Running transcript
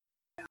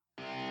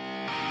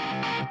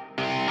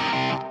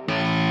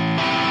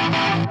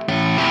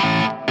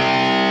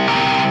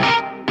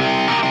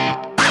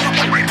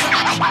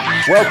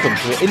Welcome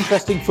to the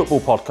Interesting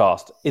Football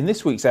Podcast. In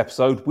this week's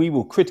episode, we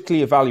will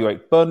critically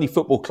evaluate Burnley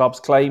Football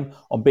Club's claim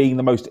on being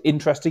the most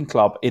interesting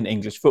club in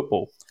English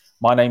football.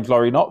 My name's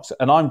Laurie Knox,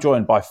 and I'm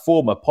joined by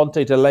former Ponte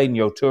de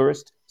Leño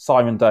tourist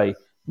Simon Day.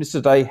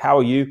 Mr. Day, how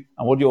are you?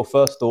 And what are your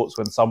first thoughts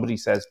when somebody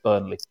says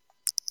Burnley?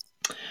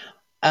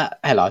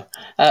 Hello.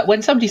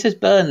 When somebody says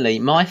Burnley,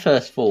 my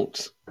first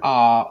thoughts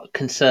are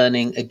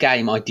concerning a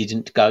game I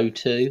didn't go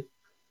to.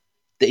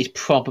 That is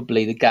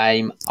probably the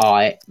game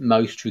I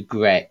most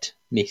regret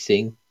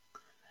missing.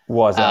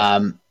 Why is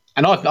that?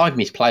 And I've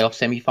missed playoff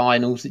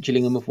semi-finals that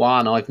Gillingham have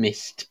won. I've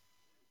missed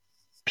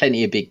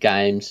plenty of big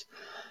games.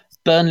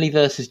 Burnley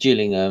versus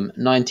Gillingham,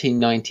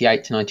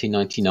 1998 to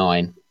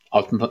 1999.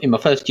 In my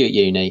first year at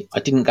uni, I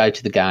didn't go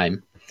to the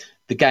game.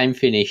 The game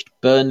finished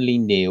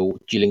Burnley 0,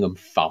 Gillingham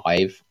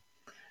 5.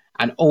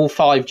 And all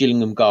 5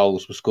 Gillingham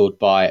goals were scored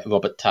by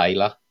Robert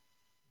Taylor.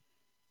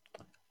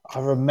 I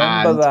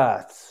remember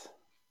that.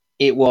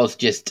 It was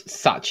just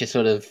such a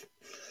sort of...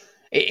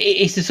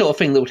 It's the sort of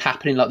thing that would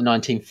happen in like the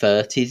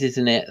 1930s,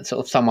 isn't it? Sort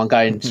of someone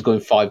scoring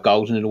 5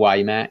 goals in an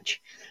away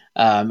match.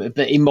 But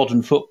in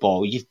modern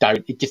football,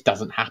 it just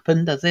doesn't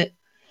happen, does it?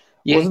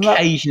 You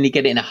occasionally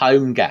get it in a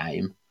home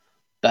game,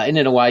 but in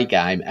an away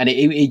game, and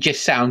it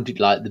just sounded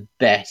like the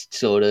best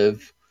sort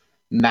of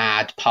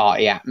mad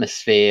party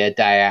atmosphere,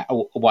 day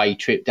out, away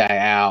trip, day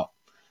out.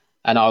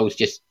 And I was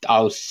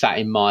sat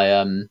in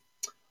my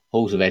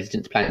halls of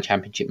residence playing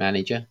Championship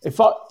Manager.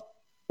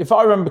 If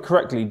I remember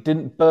correctly,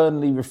 didn't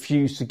Burnley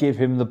refuse to give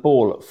him the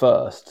ball at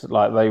first?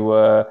 Like they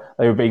were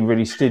being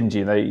really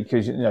stingy,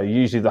 because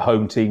usually the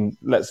home team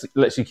lets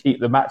you keep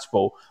the match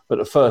ball, but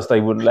at first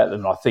they wouldn't let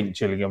them. I think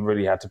Gillingham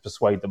really had to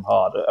persuade them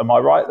hard. Am I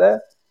right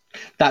there?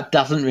 That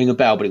doesn't ring a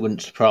bell, but it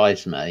wouldn't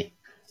surprise me.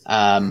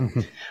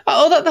 The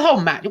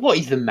whole match. What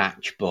is the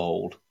match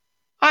ball?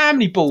 How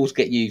many balls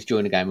get used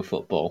during a game of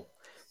football?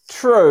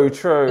 True.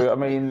 I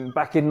mean,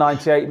 back in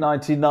 98,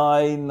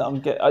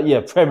 99,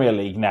 Premier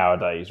League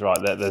nowadays, right?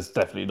 There's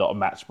definitely not a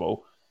match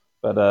ball.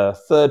 But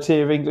third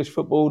tier of English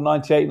football,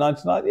 98,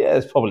 99, yeah,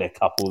 there's probably a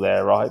couple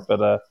there, right?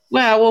 But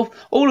well,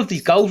 all of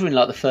these goals were in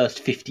like the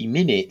first 50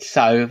 minutes,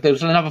 so there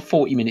was another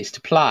 40 minutes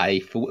to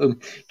play,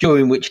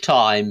 during which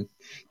time,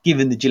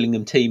 given the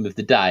Gillingham team of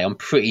the day, I'm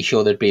pretty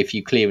sure there'd be a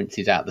few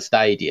clearances out the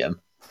stadium.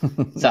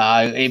 So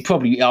I'm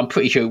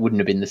pretty sure it wouldn't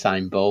have been the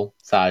same ball.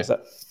 So.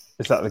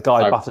 Is that the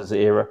Guy Butters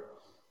era?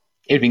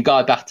 It would have been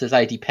Guy Butters,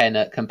 A.D.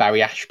 Pennock and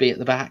Barry Ashby at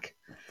the back.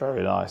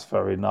 Very nice.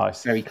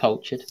 Very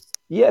cultured.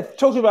 Yeah,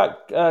 talking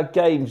about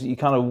games that you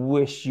kind of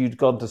wish you'd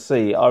gone to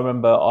see. I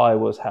remember I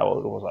was, how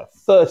old was I?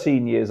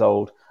 13 years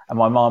old, and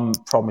my mum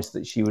promised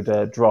that she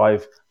would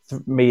drive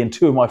me and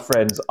 2 of my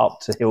friends up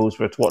to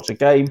Hillsborough to watch a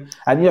game.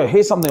 And,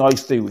 here's something I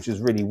used to do, which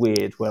is really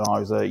weird when I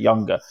was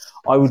younger.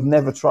 I would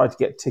never try to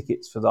get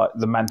tickets for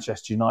the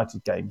Manchester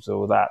United games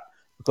or that.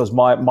 Because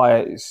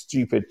my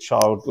stupid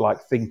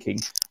childlike thinking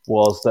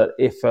was that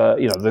if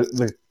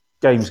the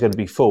game's going to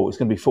be full, it's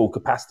going to be full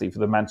capacity for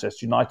the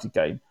Manchester United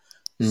game.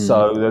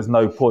 So there's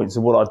no point.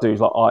 So what I do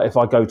is if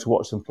I go to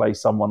watch them play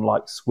someone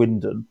like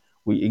Swindon,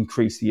 we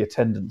increase the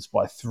attendance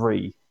by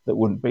 3. That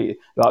wouldn't be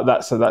like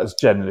that. So that's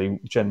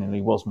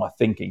genuinely was my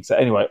thinking. So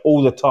anyway,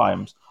 all the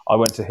times I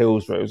went to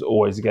Hillsborough, it was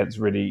always against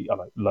really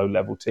low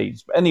level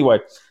teams. But anyway,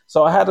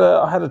 so I had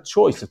a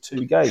choice of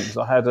 2 games.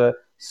 I had a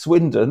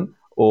Swindon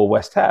or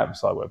West Ham.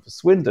 So I went for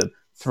Swindon,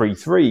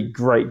 3-3,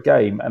 great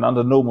game. And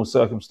under normal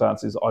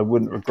circumstances, I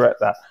wouldn't regret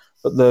that.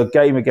 But the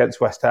game against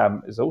West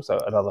Ham is also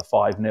another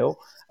 5-0.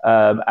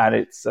 And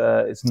it's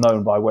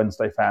known by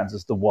Wednesday fans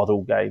as the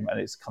Waddle game. And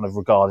it's kind of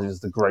regarded as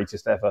the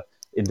greatest ever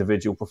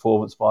individual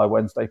performance by a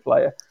Wednesday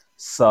player.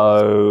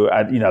 So,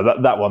 and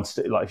that one's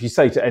like, if you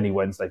say to any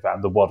Wednesday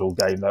fan, the Waddle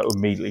game, they'll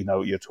immediately know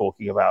what you're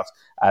talking about.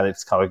 And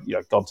it's kind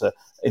of, gone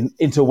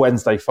into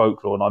Wednesday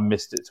folklore, and I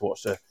missed it to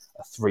watch a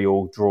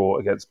 3-3 draw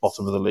against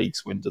bottom of the league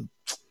Swindon.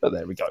 But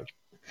there we go.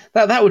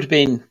 That would have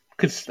been,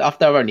 because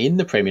after they were only in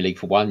the Premier League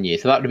for 1 year,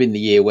 so that would have been the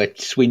year where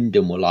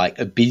Swindon were like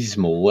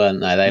abysmal, weren't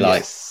they? They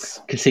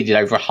conceded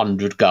over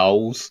 100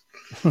 goals.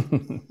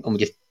 And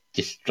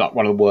just like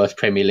one of the worst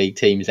Premier League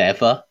teams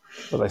ever.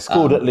 Well, they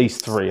scored at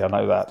least 3, I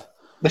know that.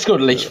 They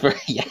scored at least 3,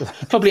 yeah.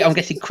 Probably, I'm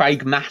guessing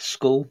Craig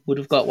Maskell would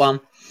have got one.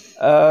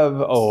 I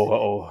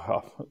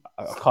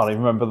can't even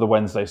remember the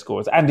Wednesday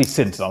scores. Andy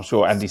Sinton, I'm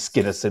sure Andy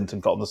Skinner-Sinton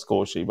got on the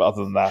score sheet, but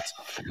other than that,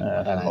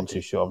 I'm not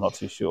too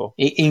sure.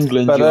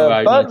 England,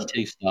 your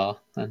 92 star,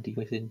 Andy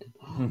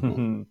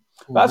Sinton.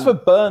 That's for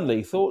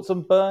Burnley. Thoughts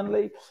on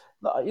Burnley?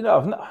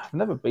 I've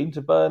never been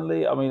to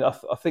Burnley. I mean,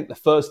 I think the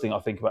first thing I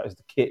think about is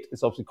the kit.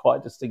 It's obviously quite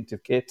a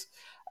distinctive kit.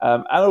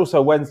 And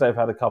also Wednesday, I've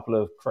had a couple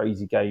of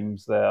crazy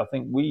games there. I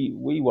think we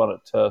won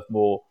at Turf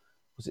Moor.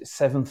 Was it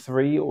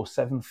 7-3 or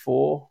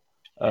 7-4?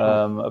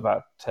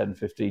 About 10,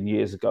 15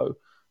 years ago.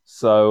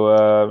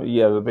 So,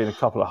 there have been a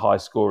couple of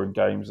high-scoring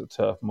games at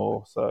Turf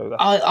Moor. So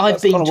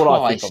I've been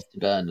twice to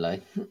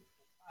Burnley.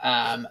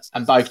 And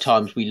both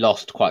times we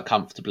lost quite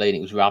comfortably and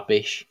it was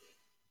rubbish.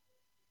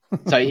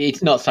 So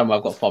it's not somewhere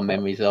I've got fond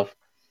memories of.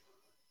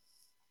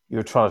 You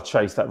were trying to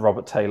chase that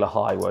Robert Taylor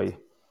high, were you?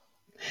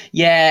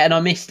 Yeah, and I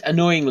missed,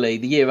 annoyingly,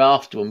 the year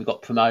after when we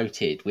got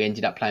promoted, we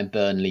ended up playing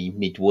Burnley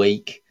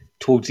midweek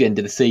towards the end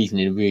of the season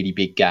in a really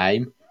big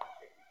game.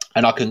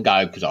 And I couldn't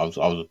go because I was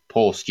a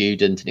poor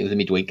student and it was a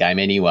midweek game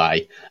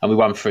anyway. And we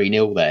won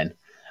 3-0 then.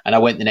 And I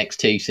went the next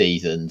 2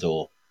 seasons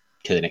or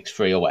to the next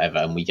 3 or whatever.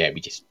 And we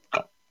just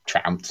got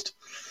trounced.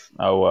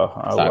 Oh, well.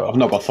 I've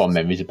not got fond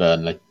memories of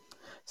Burnley.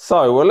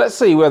 So, well, let's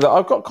see whether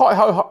I've got quite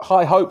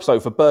high hopes, though,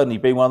 for Burnley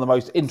being one of the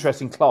most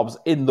interesting clubs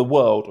in the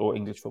world, or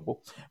English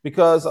football,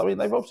 because, I mean,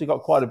 they've obviously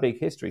got quite a big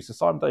history. So,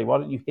 Simon Day, why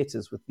don't you hit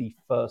us with the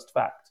first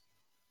fact?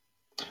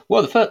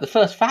 Well, the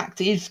first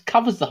fact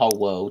covers the whole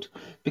world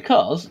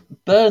because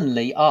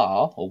Burnley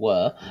are, or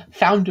were,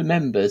 founder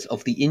members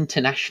of the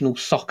International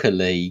Soccer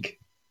League.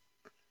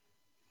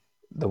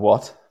 The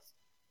what?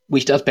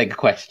 Which does beg a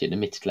question,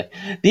 admittedly.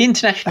 The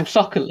International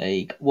Soccer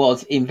League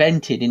was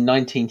invented in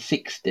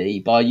 1960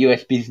 by a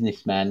US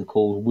businessman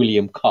called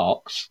William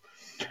Cox,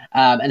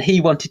 and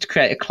he wanted to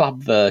create a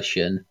club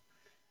version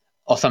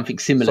or something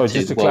similar so to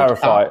just the to World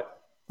clarify,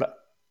 Cup.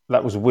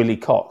 that was Willie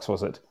Cox,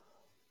 was it?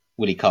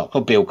 Willie Cox,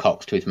 or Bill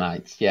Cox to his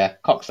mates. Yeah,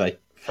 Coxie.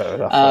 Fair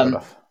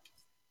enough.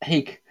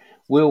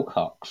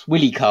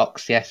 Willie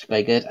Cox, yes,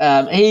 very good.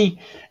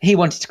 He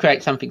wanted to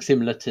create something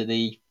similar to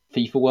the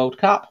FIFA World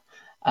Cup.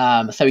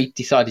 So he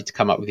decided to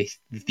come up with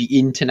the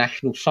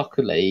International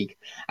Soccer League,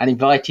 and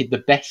invited the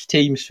best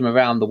teams from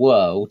around the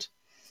world,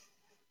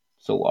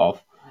 sort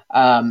of.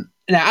 Now,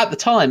 at the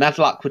time, as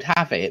luck would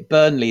have it,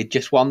 Burnley had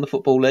just won the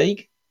Football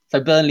League. So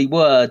Burnley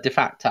were de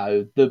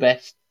facto the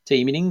best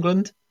team in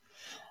England.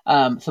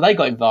 So they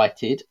got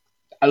invited,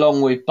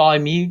 along with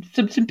Bayern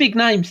Munich, some big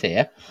names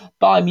here.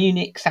 Bayern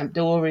Munich,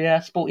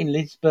 Sampdoria, Sporting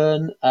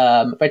Lisbon,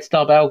 Red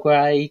Star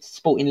Belgrade,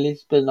 Sporting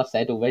Lisbon, I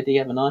said already,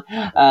 haven't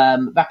I?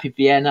 Rapid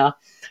Vienna.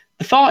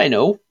 The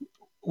final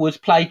was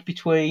played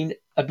between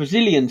a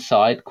Brazilian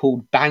side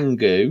called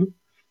Bangu,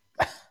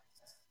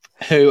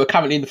 who are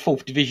currently in the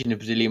 4th division of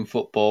Brazilian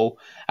football,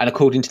 and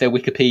according to their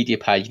Wikipedia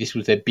page, this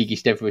was their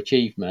biggest ever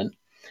achievement.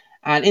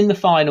 And in the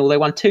final, they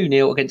won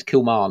 2-0 against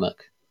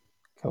Kilmarnock.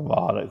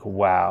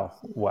 Wow.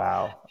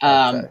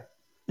 Okay.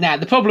 Now,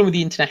 the problem with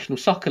the International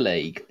Soccer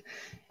League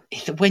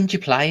is that when do you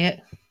play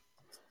it?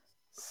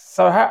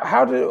 So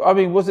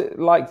was it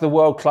like the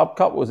World Club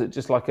Cup? Was it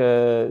just like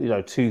a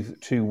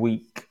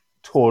 2-week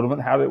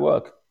tournament? How did it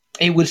work?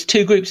 It was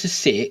 2 groups of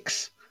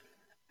 6,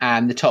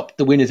 and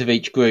the winners of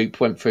each group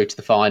went through to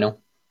the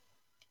final.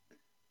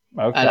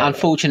 Okay. And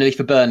unfortunately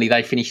for Burnley,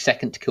 they finished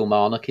second to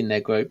Kilmarnock in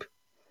their group.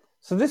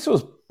 So this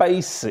was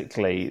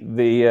basically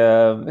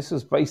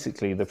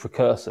the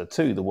precursor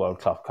to the World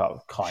Club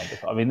Cup, kind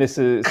of. I mean, this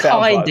is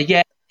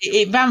yeah.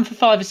 It ran for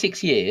 5 or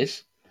 6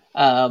 years.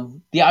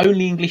 The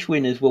only English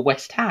winners were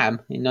West Ham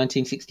in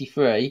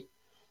 1963,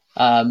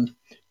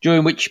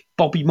 during which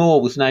Bobby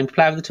Moore was named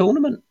player of the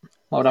tournament.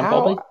 Well done,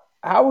 Bobby.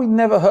 How we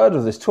never heard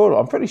of this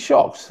tournament? I'm pretty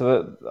shocked.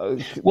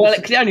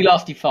 It only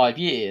lasted 5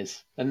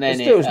 years, and then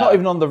it's not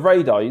even on the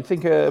radar. You'd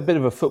think a bit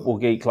of a football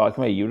geek like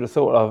me, you would have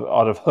thought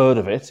I'd have heard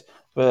of it.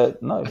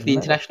 But no, the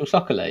International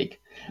Soccer League.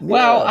 Yeah.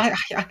 Well,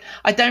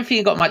 I don't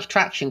think it got much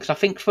traction because I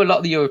think for a lot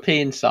of the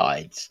European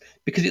sides,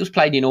 because it was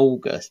played in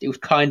August, it was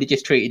kind of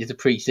just treated as a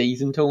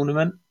pre-season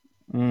tournament.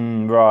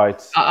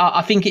 Right.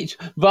 I think it's,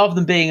 rather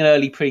than being an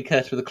early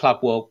precursor of the Club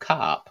World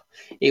Cup,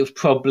 it was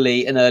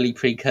probably an early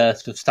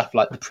precursor of stuff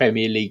like the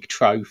Premier League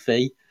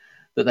trophy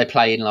that they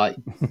play in, like,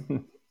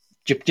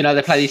 they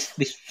play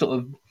this sort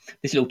of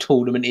this little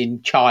tournament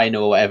in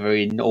China or whatever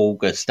in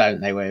August, don't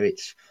they, where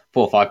it's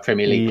 4 or 5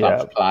 Premier League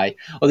clubs play,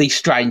 or these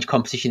strange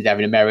competitions they have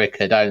in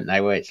America, don't they,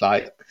 where it's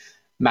like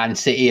Man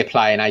City are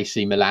playing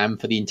AC Milan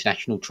for the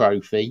international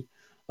trophy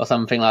or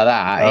something like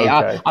that.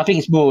 Okay. I think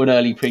it's more an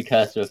early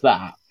precursor of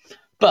that.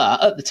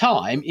 But at the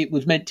time, it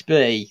was meant to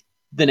be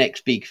the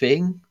next big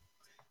thing.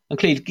 And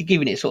clearly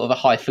giving it sort of a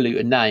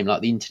highfalutin name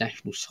like the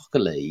International Soccer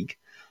League,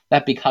 they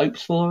had big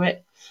hopes for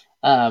it.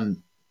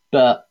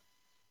 But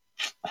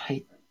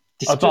despite I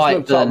just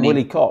looked up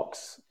Willie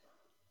Cox.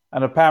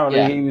 And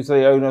apparently he was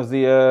the owner of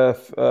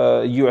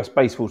the US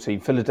baseball team,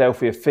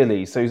 Philadelphia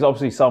Phillies. So he's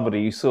obviously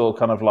somebody who saw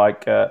kind of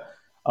like,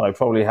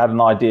 probably had an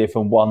idea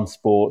from one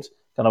sport,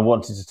 kind of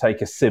wanted to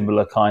take a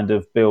similar kind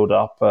of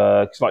build-up.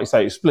 Because like you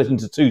say, it was split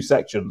into 2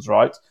 sections,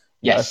 right?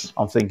 Yes.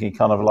 I'm thinking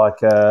kind of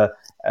like,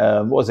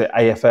 what was it,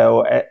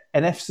 AFL,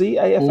 NFC,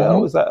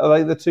 AFL? Mm-hmm. Are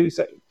they the 2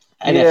 sections?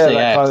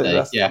 NFC,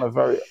 that's kind of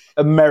very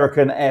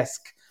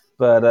American-esque.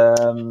 But,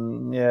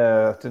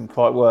 it didn't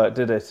quite work,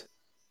 did it?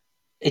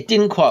 It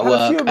didn't quite work.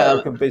 A few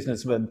American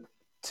businessmen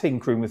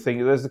tinkering with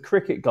things. There's the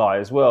cricket guy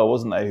as well,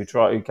 wasn't there,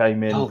 who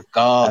came in? Oh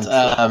God,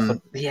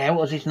 what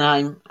was his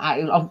name?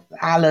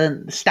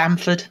 Alan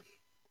Stamford.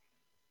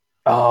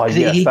 Oh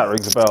yes, that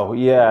rings a bell.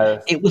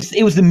 Yeah, it was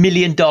the $1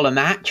 million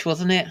match,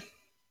 wasn't it?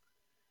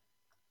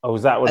 Oh,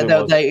 was that what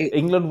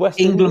it was?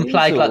 England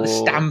played like the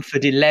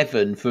Stamford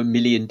 11 for $1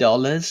 million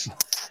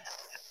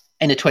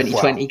in a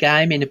 2020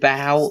 game in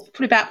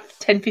probably about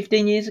 10,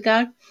 15 years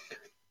ago.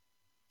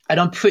 And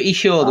I'm pretty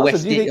sure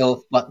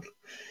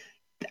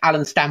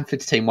Alan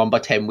Stamford's team won by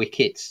 10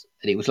 wickets,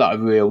 and it was like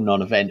a real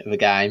non-event of a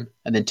game.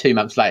 And then 2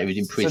 months later, he was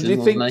in prison,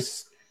 wasn't he?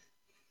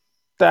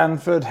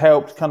 Stanford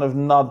helped kind of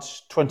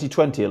nudge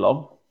 2020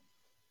 along?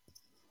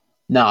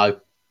 No.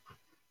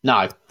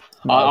 No,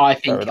 I fair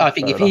think enough,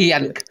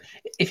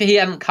 if he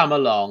hadn't come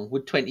along,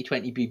 would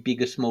 2020 be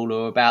bigger, smaller,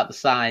 or about the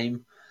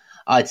same?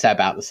 I'd say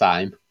about the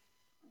same.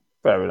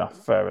 Fair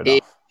enough.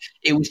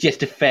 It was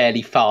just a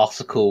fairly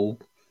farcical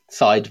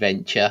side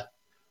venture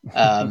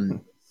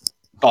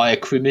by a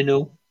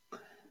criminal.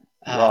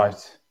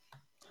 Right.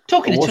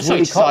 Talking Was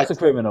Willie Cox a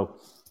criminal?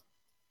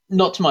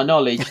 Not to my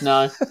knowledge,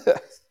 no.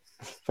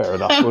 Fair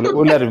enough.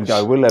 We'll let him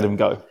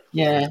go.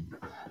 Yeah.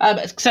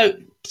 So,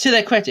 to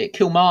their credit,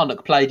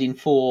 Kilmarnock played in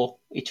 4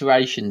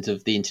 iterations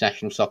of the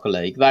International Soccer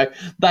League, though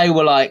they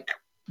were like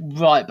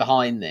right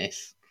behind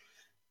this,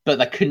 but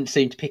they couldn't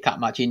seem to pick up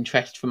much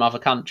interest from other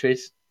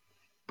countries.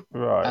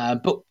 Right.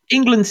 But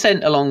England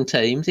sent along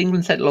teams.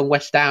 England sent along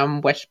West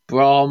Ham, West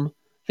Brom. I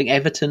think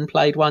Everton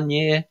played one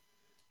year.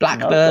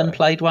 Blackburn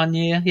played one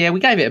year. Yeah, we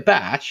gave it a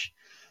bash,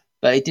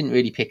 but it didn't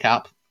really pick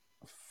up.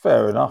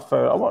 Fair enough.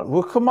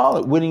 Were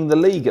Kilmarnock winning the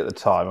league at the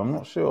time? I'm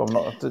not sure.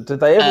 Did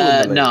they ever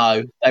win the league?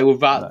 No, they were.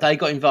 No. They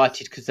got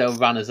invited because they were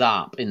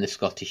runners-up in the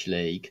Scottish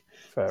League.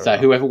 Fair enough.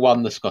 Whoever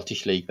won the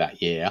Scottish League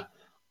that year,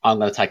 I'm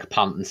going to take a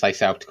punt and say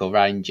Celtic or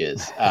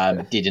Rangers,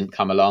 didn't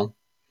come along.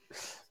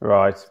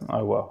 Right.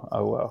 Oh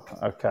well.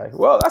 Okay.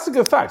 Well, that's a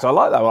good fact. I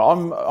like that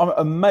one. I'm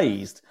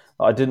amazed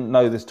that I didn't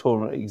know this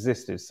tournament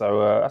existed.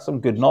 So that's some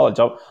good knowledge.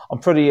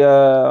 I'm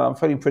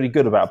feeling pretty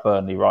good about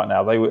Burnley right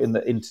now. They were in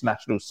the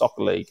International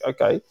Soccer League.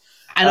 Okay.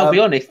 And I'll be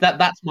honest,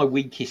 that's my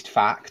weakest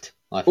fact,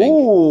 I think.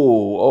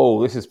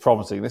 Oh, this is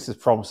promising. It's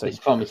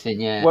promising,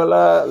 yeah.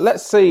 Well,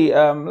 let's see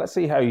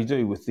how you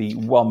do with the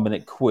 1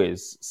 minute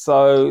quiz.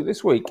 So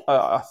this week,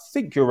 I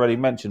think you already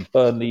mentioned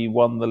Burnley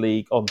won the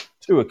league on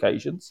 2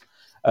 occasions.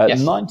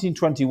 Yes.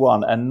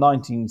 1921 and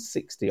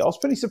 1960. I was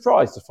pretty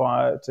surprised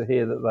to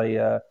hear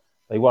that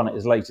they won it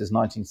as late as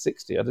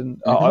 1960. I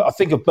didn't. I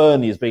think of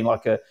Burnley as being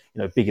like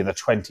big in the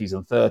 20s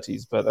and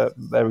 30s, but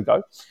there we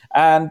go.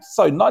 And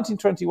so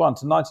 1921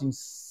 to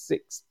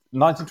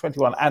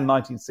 1921 and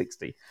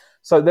 1960.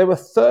 So there were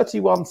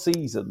 31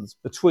 seasons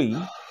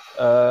between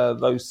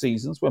those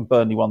seasons when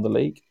Burnley won the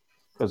league,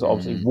 because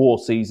obviously war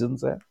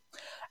seasons there.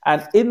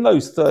 And in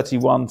those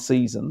 31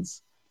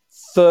 seasons,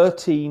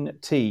 13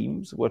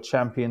 teams were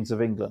champions of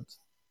England.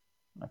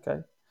 Okay.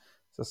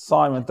 So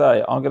Simon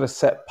Day, I'm going to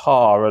set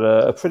par at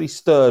a pretty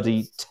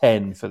sturdy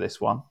 10 for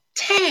this one.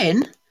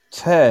 10?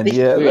 10, these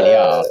yeah. Really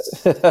are.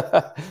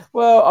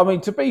 Well, I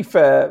mean, to be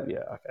fair,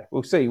 yeah, okay.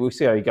 We'll see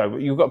how you go. But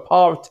you've got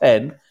par of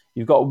 10.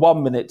 You've got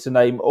 1 minute to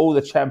name all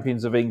the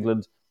champions of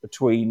England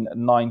between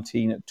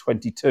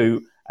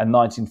 1922 and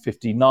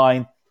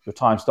 1959. Your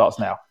time starts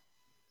now.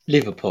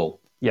 Liverpool.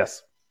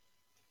 Yes.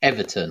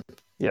 Everton.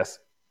 Yes.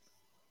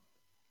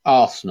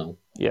 Arsenal.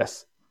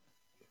 Yes.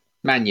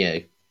 Man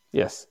U.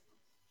 Yes.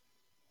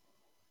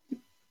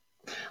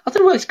 I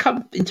don't know what's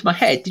come into my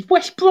head. Did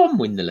West Brom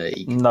win the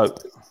league? No. I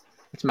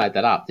just made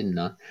that up, didn't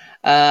I?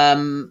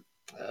 Oh,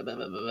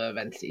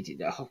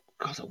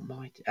 God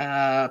almighty.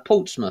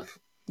 Portsmouth.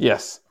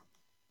 Yes.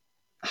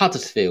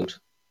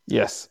 Huddersfield.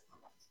 Yes.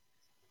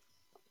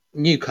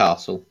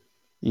 Newcastle.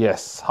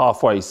 Yes.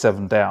 Halfway,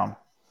 7 down.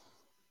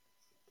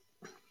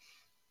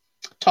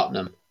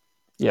 Tottenham.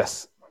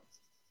 Yes.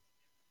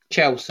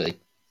 Chelsea.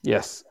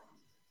 Yes.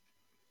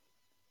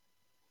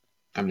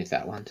 How many is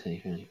that? 1, 2,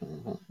 3, 4,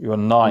 5. You're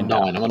on 9.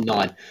 9. I'm on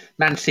 9.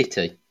 Man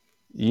City.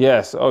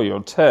 Yes. Oh, you're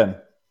on 10.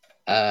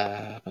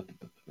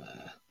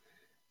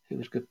 Who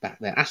was good back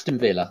then? Aston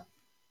Villa.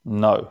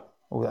 No.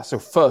 Oh, that's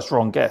your first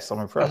wrong guess. I'm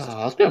impressed.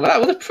 I was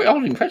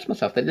impressed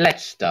myself. Then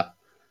Leicester.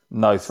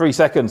 No. 3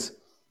 seconds.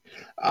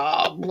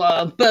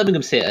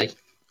 Birmingham City.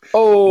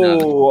 Oh,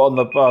 no. On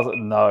the buzzer.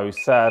 No,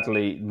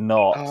 sadly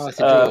not. Oh, it's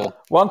a draw.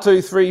 1,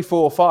 2, 3,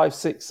 4, 5,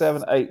 6,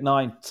 7, 8,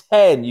 9,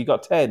 10. You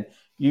got 10.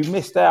 You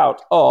missed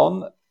out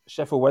on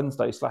Sheffield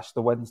Wednesday /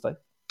 the Wednesday.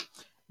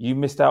 You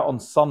missed out on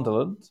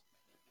Sunderland,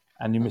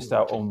 and you missed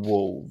out on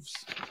Wolves.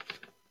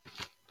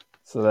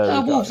 So there we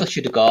go. Wolves I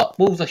should have got.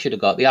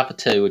 The other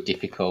 2 were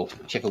difficult.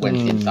 Sheffield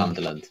Wednesday and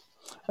Sunderland.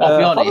 I'll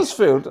be honest.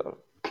 Huddersfield.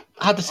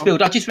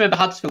 I just remember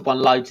Huddersfield won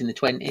loads in the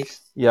 20s.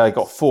 Yeah, I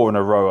got 4 in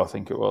a row, I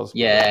think it was.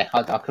 Yeah,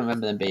 I can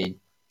remember them being...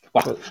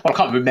 Well, I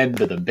can't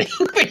remember them being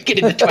really good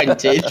in the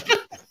 20s.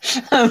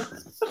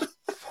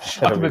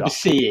 I remember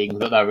seeing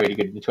that they were really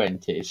good in the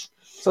 20s.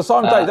 So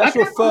Simon Day, that's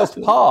your first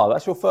par.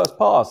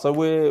 So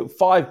we're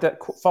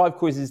 5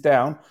 quizzes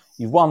down.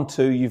 You've won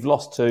 2, you've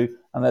lost 2,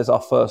 and there's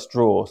our first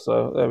draw.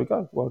 So there we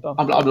go. Well done.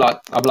 I'm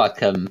like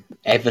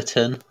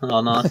Everton,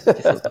 aren't I?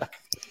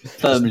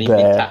 Firmly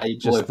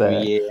mid-table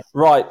every year.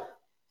 Right.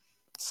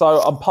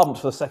 So I'm pumped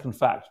for the second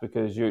fact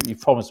because you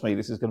promised me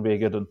this is going to be a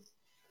good one.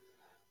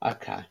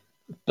 Okay.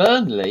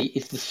 Burnley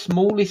is the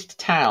smallest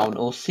town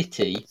or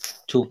city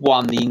to have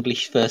won the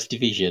English First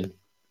Division.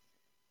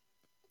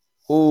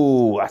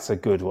 Oh, that's a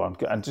good one.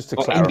 And just to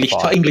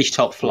clarify, English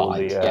top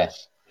flight.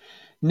 Yes.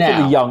 Now,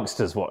 for the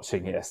youngsters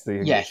watching, yes,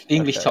 the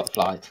English top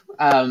flight.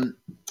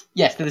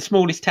 Yes, they're the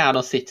smallest town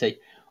or city.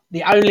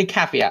 The only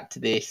caveat to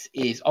this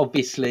is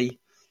obviously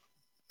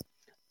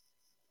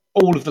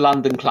all of the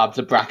London clubs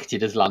are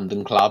bracketed as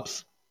London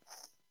clubs.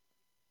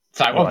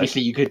 So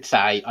obviously you could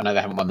say, I know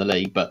they haven't won the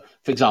league, but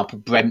for example,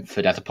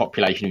 Brentford has a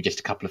population of just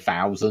a couple of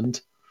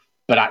thousand,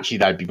 but actually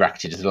they'd be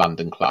bracketed as a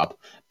London club.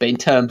 But in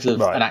terms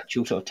of an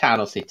actual sort of town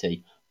or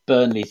city,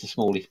 Burnley is the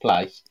smallest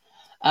place.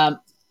 Do you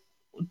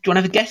want to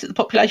have a guess at the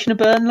population of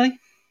Burnley?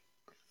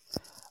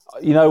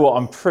 You know what?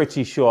 I'm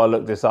pretty sure I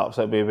looked this up,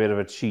 so it'd be a bit of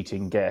a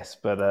cheating guess.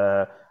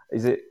 But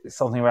is it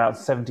something around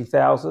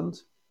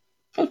 70,000?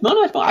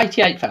 No, it's about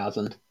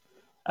 88,000.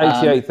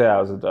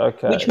 88,000,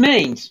 okay. Which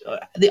means,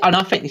 and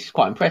I think this is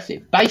quite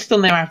impressive, based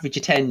on their average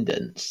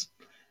attendance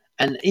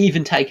and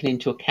even taking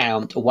into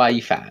account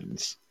away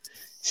fans,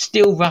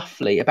 still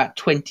roughly about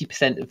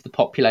 20% of the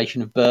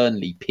population of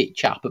Burnley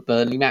pitch up at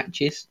Burnley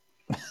matches.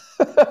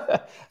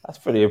 That's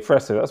pretty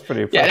impressive.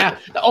 Yeah,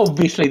 now,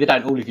 obviously they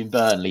don't all live in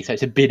Burnley, so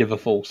it's a bit of a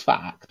false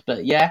fact.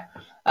 But yeah,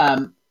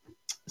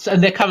 so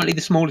they're currently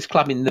the smallest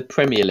club in the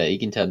Premier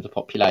League in terms of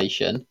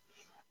population.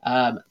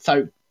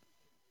 So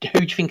who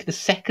do you think are the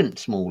second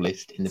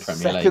smallest in the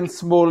Premier League? Second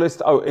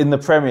smallest? Oh, in the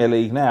Premier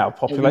League now,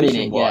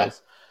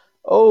 population-wise.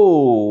 Yeah.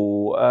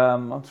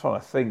 I'm trying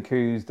to think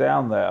who's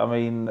down there. I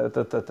mean, like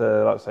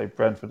I say,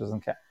 Brentford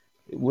doesn't count.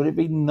 Would it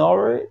be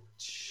Norwich?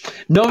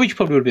 Norwich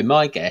probably would have been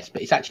my guess,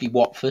 but it's actually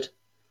Watford.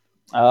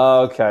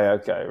 Oh, okay,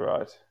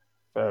 right.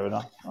 Fair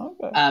enough.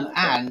 Okay.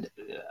 And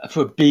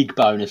for a big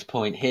bonus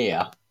point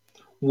here,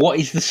 what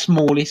is the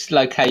smallest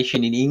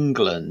location in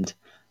England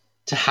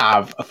to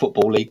have a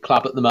Football League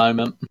club at the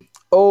moment?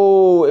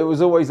 Oh, it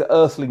was always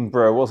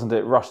Earthlingborough, wasn't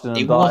it? Rushden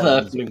and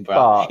Diamonds. It was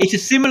Earthlingborough. It's a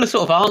similar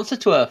sort of answer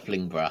to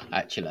Earthlingborough,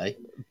 actually.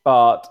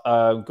 But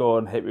go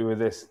on, hit me with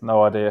this.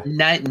 No idea.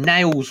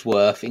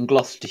 Nailsworth in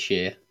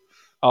Gloucestershire.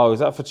 Oh, is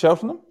that for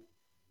Cheltenham?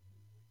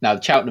 No,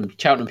 Cheltenham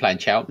playing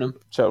Cheltenham.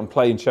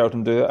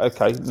 Cheltenham do that?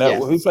 Okay. Now, yeah.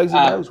 Who plays in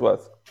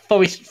Nailsworth?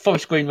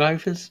 Forest Green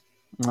Rovers.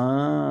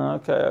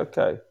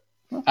 Okay.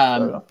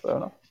 Fair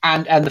enough.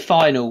 And the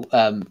final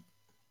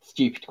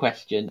stupid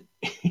question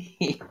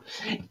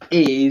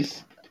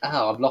is...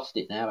 Oh, I've lost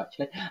it now,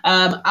 actually.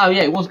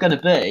 It was going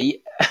to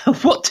be,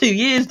 what 2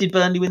 years did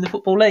Burnley win the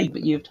Football League?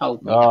 But you've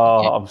told me.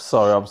 Oh, I'm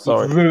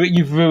sorry.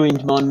 You've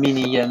ruined my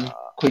mini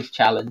quiz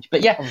challenge.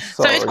 But yeah,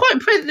 so it's quite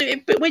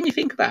impressive. But when you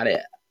think about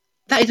it,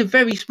 that is a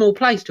very small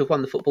place to have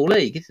won the Football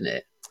League, isn't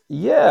it?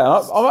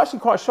 Yeah, I'm actually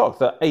quite shocked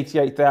that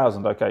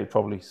 88,000, okay,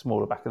 probably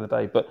smaller back in the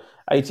day, but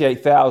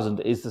 88,000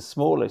 is the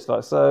smallest.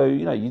 Like, so,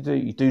 you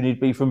do need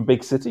to be from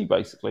big city,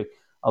 basically.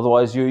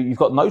 Otherwise, you've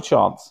got no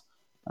chance.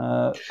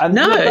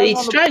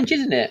 It's strange,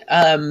 isn't it?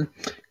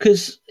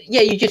 Because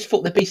you just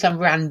thought there'd be some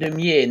random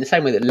year in the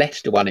same way that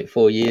Leicester won it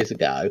 4 years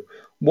ago.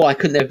 Why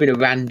couldn't there have been a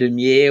random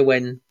year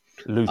when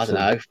Luton. I don't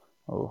know,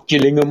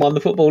 Gillingham won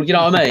the football? You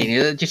know what I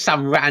mean? Just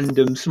some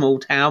random small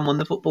town won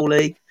the Football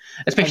League,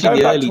 especially in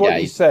the early days.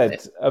 What you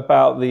said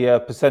about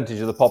the percentage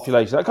of the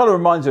population, that kind of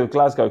reminds you of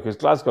Glasgow, because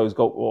Glasgow's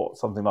got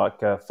something like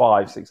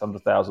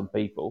 500,000-600,000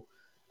 people.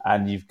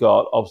 And you've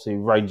got, obviously,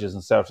 Rangers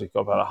and Celtic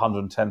got about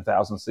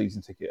 110,000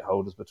 season ticket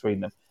holders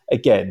between them.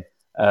 Again,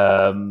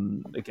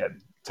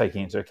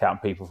 taking into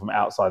account people from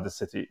outside the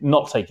city,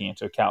 not taking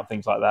into account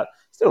things like that,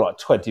 still like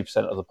 20%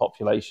 of the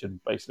population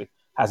basically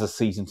has a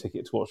season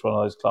ticket to watch one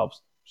of those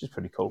clubs, which is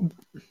pretty cool.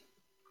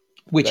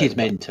 Which is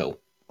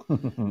mental.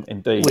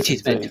 Indeed. Which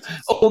is mental.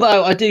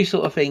 Although I do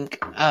sort of think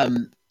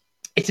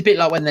it's a bit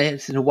like when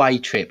there's an away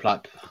trip,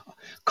 like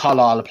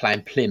Carlisle are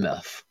playing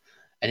Plymouth.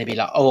 And it'd be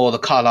like, the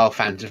Carlisle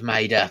fans have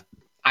made a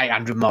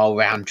 800-mile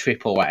round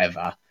trip or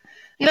whatever.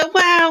 Well,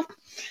 I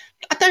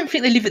don't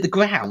think they live at the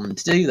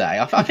ground, do they?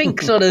 I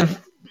think sort of...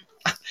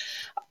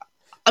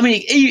 I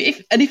mean,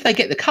 if they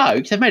get the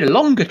coach, they've made a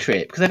longer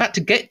trip because they've had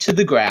to get to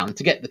the ground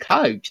to get the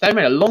coach. They've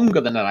made a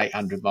longer than an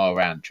 800-mile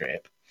round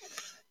trip.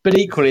 But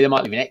equally, they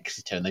might live in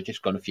Exeter and they've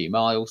just gone a few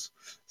miles.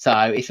 So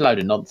it's a load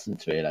of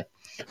nonsense, really.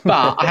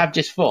 But I have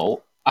just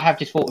thought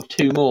of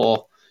two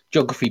more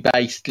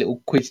geography-based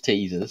little quiz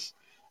teasers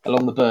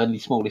along the Burnley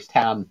smallest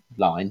town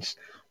lines.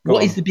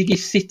 What is the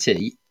biggest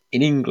city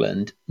in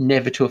England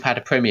never to have had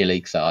a Premier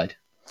League side?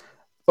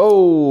 I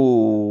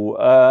was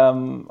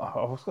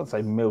going to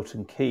say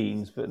Milton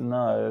Keynes, but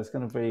no, it's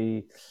going to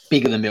be...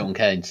 Bigger than Milton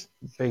Keynes.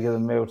 Bigger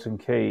than Milton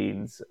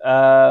Keynes.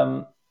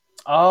 One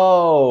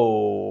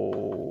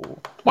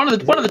of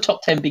the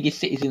top 10 biggest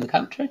cities in the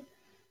country.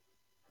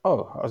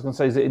 Oh, I was going to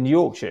say, is it in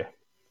Yorkshire?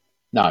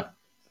 No.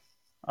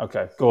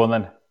 Okay, go on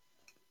then.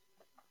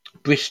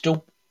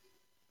 Bristol.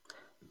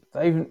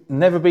 They've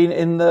never been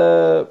in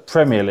the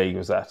Premier League,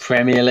 was that?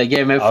 Premier League,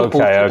 yeah.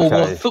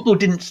 Football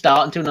didn't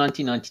start until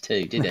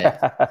 1992, did it?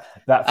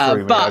 That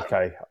threw me,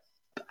 okay.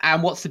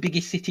 And what's the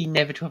biggest city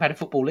never to have had a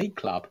Football League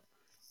club?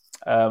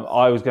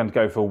 I was going to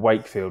go for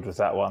Wakefield, was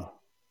that one?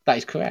 That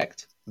is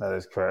correct. That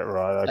is correct,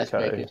 right, okay. That's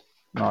very good.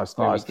 Nice.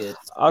 Good.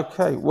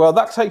 Okay, well,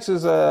 that takes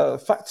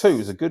us... fact 2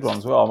 is a good one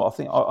as well. I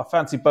think I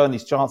fancy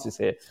Burnley's chances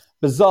here.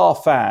 Bizarre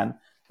fan.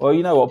 Well,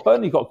 you know what?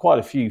 Burnley got quite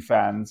a few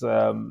fans.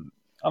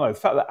 I know the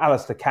fact that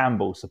Alistair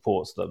Campbell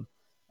supports them,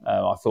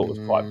 I thought was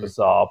quite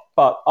bizarre.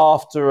 But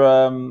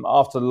after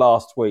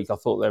last week, I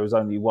thought there was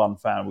only one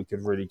fan we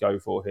could really go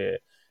for here,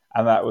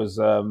 and that was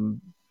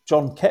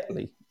John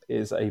Ketley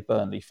is a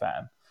Burnley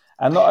fan.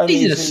 And not only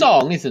he's in a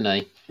song, isn't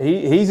he?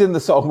 He's in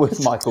the song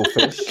with Michael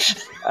Fish.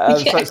 Yes.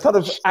 So it's kind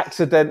of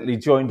accidentally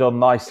joined on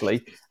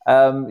nicely.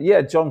 John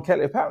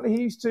Ketley, apparently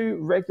he used to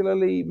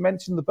regularly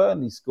mention the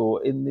Burnley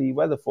score in the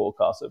weather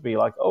forecast. It'd be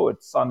like, oh,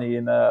 it's sunny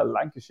in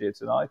Lancashire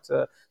tonight,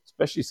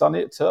 especially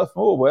sunny at Turf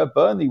Moor, where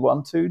Burnley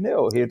won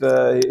 2-0. He'd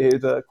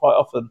quite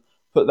often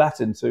put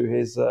that into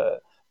his...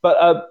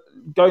 But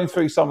going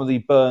through some of the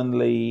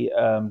Burnley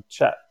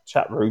chat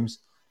rooms,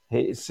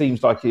 it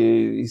seems like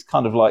he's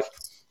kind of like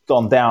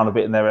gone down a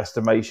bit in their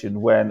estimation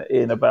when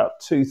in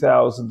about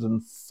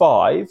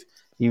 2005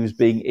 he was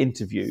being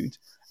interviewed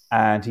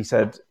and he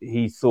said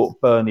he thought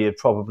Burnley had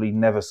probably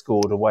never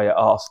scored away at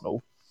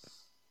Arsenal,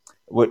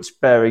 which,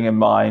 bearing in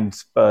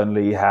mind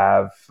Burnley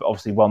have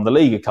obviously won the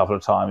league a couple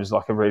of times, is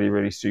like a really,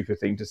 really stupid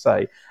thing to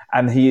say.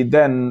 And he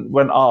then,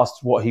 when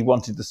asked what he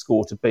wanted the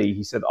score to be,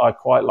 he said, I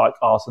quite like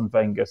Arsene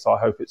Wenger, so I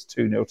hope it's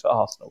 2-0 to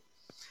Arsenal.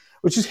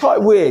 Which is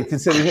quite weird,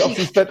 considering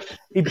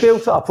he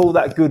built up all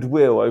that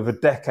goodwill over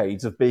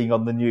decades of being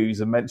on the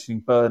news and mentioning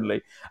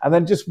Burnley. And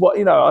then just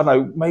I don't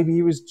know, maybe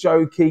he was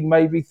joking,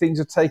 maybe things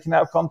are taken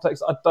out of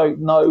context, I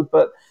don't know.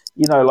 But,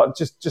 like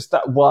just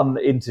that one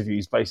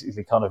interview's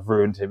basically kind of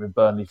ruined him in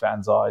Burnley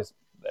fans' eyes.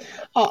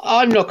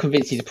 I'm not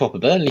convinced he's a proper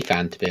Burnley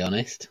fan, to be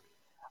honest.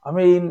 I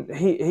mean,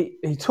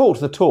 he talked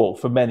the talk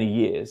for many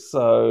years,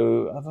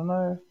 so I don't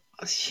know.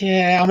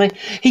 Yeah, I mean,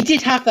 he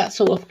did have that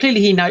sort of... Clearly,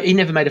 he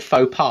never made a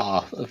faux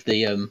pas of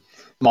the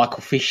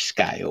Michael Fish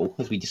scale,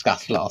 as we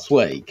discussed last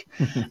week.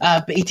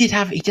 But he did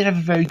have a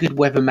very good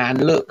weatherman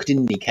look,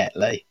 didn't he,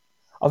 Ketley?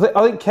 I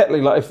think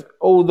Ketley, like if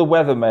all the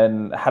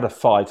weathermen had a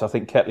fight, I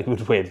think Ketley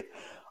would win.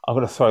 I'm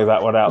going to throw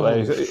that one out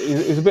there.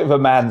 He's a bit of a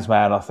man's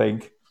man, I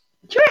think.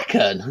 Do you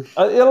reckon?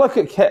 You look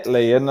at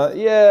Ketley, and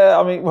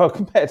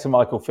compared to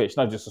Michael Fish,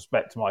 no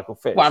disrespect to Michael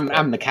Fish. Well,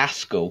 and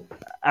McCaskill.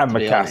 And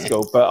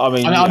McCaskill, but I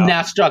mean... I'm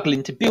now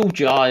struggling to... Bill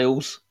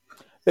Giles.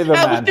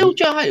 Was Bill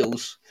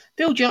Giles?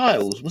 Bill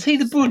Giles, was he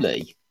the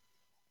bully?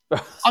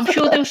 I'm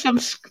sure there was some...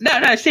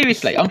 No,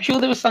 seriously. I'm sure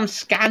there was some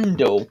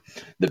scandal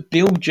that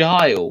Bill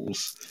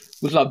Giles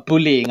was like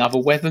bullying other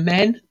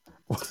weathermen.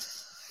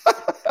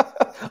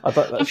 I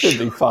thought that should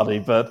be funny,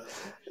 but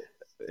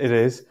it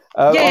is.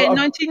 In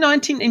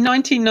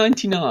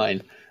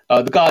 1999,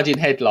 the Guardian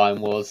headline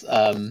was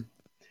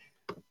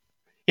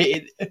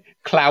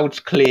 "Clouds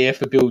clear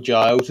for Bill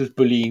Giles as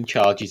bullying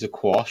charges are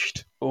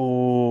quashed."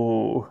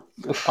 Oh,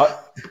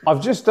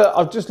 I've just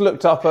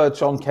looked up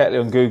John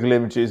Ketley on Google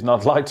Images, and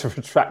I'd like to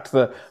retract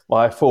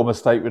my former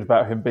statement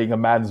about him being a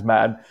man's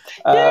man.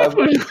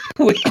 Weird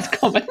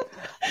comment.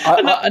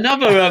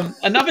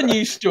 Another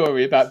news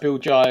story about Bill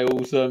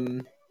Giles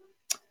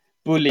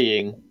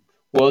bullying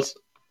was.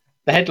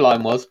 The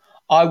headline was,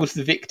 I was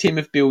the victim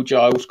of Bill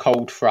Giles'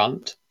 cold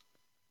front.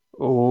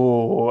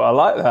 Oh, I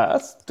like that.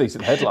 That's a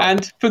decent headline.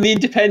 And from The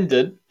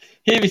Independent,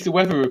 here is the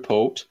weather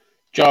report.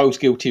 Giles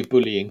guilty of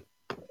bullying.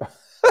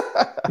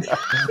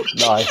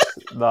 Nice.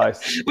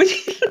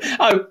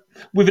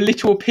 With a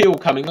little appeal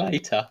coming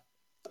later.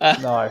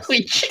 Nice.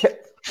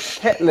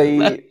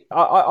 Ketley,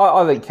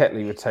 I think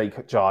Ketley would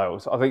take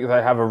Giles. I think if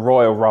they have a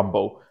Royal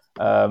Rumble,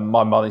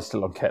 my money's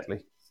still on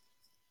Ketley.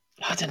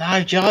 I don't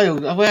know,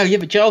 Giles. Well, yeah,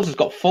 but Giles has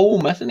got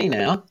form, hasn't he,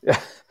 now?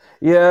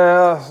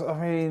 Yeah, I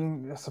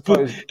mean, I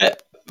suppose...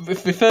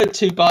 referred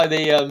to by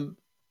the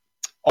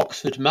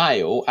Oxford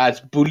Mail as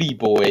Bully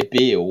Boy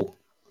Bill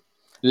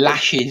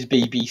lashes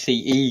BBC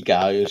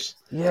egos.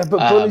 Yeah,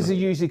 but bullies are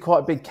usually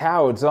quite big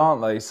cowards,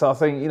 aren't they? So I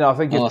think if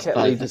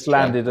Ketley just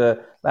landed a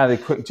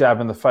quick jab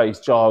in the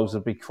face, Giles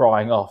would be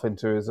crying off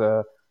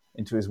into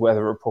his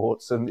weather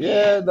reports. And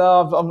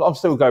I'm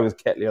still going with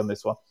Ketley on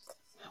this one.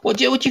 What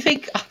do you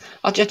think?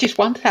 I just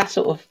wonder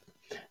what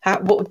do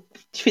you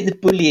think the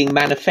bullying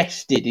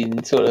manifested in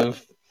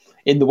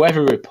in the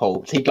weather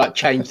reports? He'd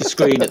change the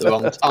screen at the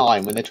wrong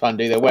time when they're trying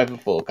to do their weather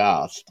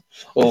forecast,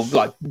 or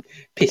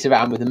piss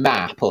around with a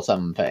map or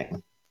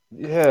something.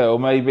 Yeah, or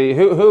maybe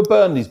who are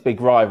Burnley's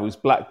big rivals?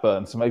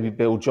 Blackburn. So maybe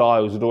Bill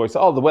Giles would always say,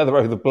 "Oh, the weather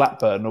over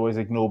Blackburn," and always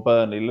ignore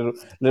Burnley.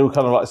 Little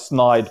kind of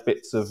snide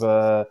bits of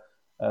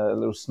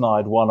little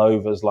snide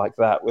one-overs like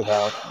that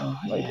without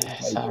maybe.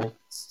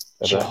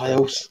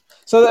 Giles.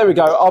 So there we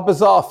go. Our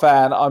bizarre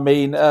fan. I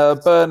mean,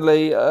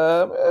 Burnley.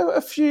 A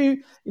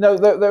few.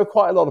 There are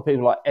quite a lot of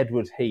people like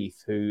Edward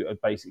Heath who had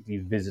basically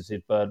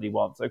visited Burnley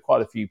once. There are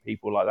quite a few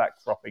people like that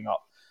cropping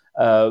up.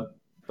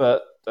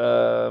 But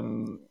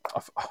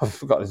I've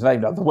forgotten his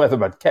name now. The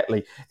weatherman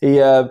Ketley.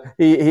 He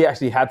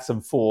actually had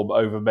some form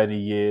over many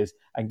years.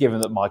 And given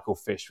that Michael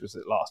Fish was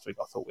it last week,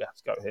 I thought we had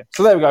to go here.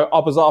 So there we go.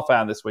 Our bizarre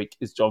fan this week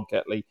is John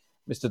Ketley.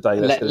 Mr. Day.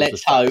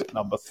 Let's hope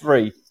number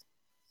 3.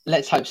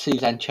 Let's hope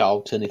Suzanne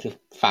Charlton is a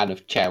fan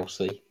of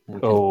Chelsea.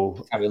 Carry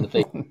on the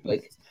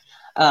feedback.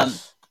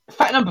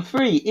 Fact number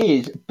 3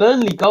 is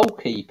Burnley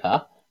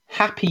goalkeeper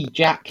Happy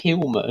Jack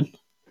Hillman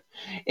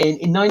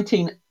in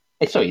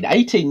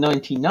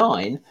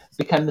 1899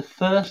 became the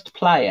first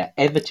player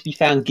ever to be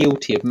found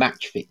guilty of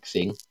match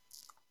fixing.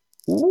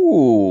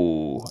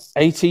 Ooh,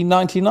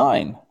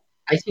 1899.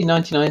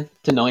 1899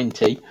 to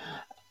 90.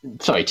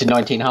 sorry, to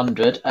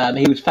 1900.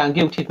 He was found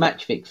guilty of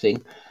match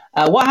fixing.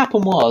 What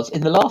happened was,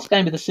 in the last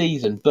game of the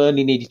season,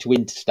 Burnley needed to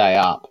win to stay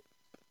up.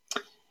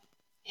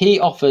 They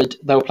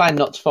were playing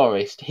Notts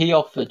Forest. He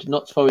offered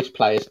Notts Forest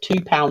players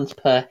 £2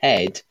 per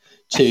head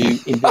to,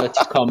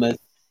 inverted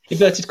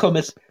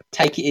commas,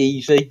 take it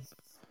easy.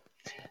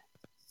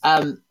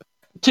 £2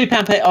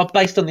 per head,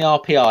 based on the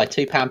RPI,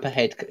 £2 per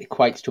head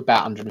equates to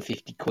about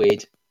 150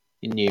 quid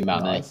in new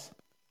money.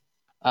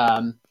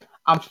 Nice.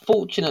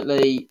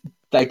 Unfortunately,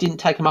 they didn't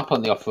take him up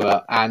on the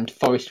offer, and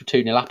Forest were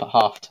 2-0 up at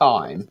half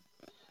time.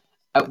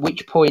 At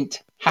which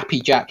point,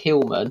 Happy Jack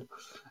Hillman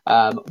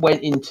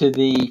went into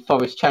the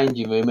Forest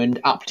changing room and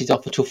upped his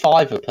offer to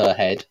 £5 per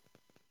head.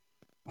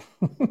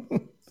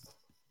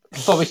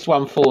 Forest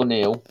won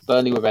 4-0.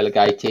 Burnley were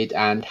relegated,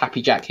 and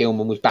Happy Jack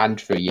Hillman was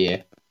banned for a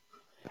year.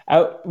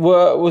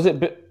 Was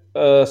it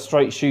a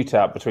straight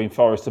shootout between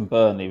Forest and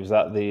Burnley? Was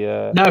that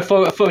the? No,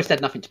 Forest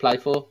had nothing to play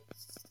for.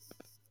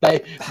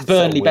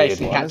 Burnley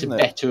basically had to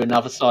better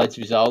another side's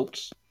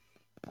results.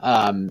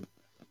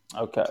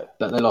 Okay.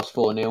 But they lost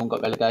 4-0 and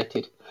got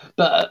relegated.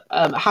 But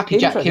Happy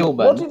Jack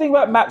Hillman... What do you think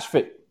about match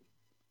fixing?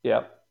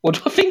 Yeah. What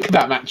do I think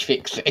about match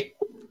fixing?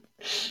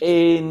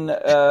 In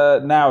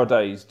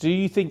nowadays, do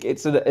you think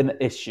it's an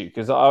issue?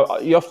 Because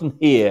you often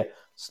hear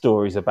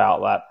stories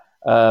about that.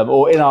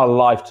 Or in our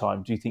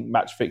lifetime, do you think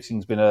match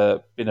fixing's been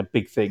a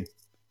big thing?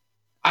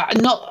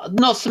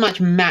 Not so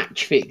much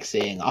match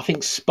fixing. I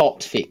think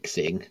spot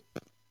fixing,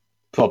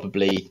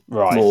 probably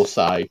more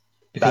so,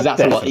 because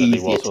that's a lot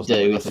easier to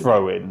do.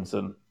 Throw-ins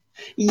and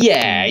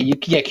you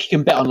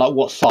can bet on like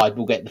what side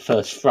will get the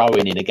first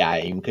throw-in in a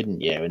game, couldn't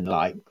you? And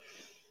like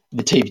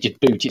the team just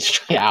boot it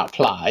straight out of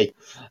play.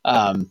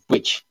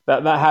 Which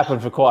that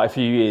happened for quite a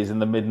few years in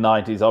the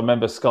mid-90s. I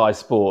remember Sky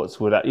Sports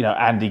with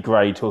Andy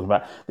Gray talking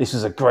about this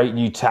is a great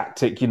new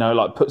tactic,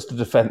 like puts the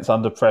defence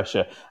under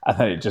pressure, and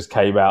then it just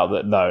came out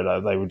that no,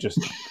 they would just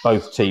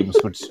both teams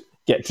would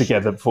get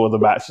together before the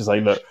match and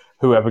say, look,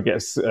 whoever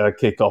gets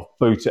kick-off,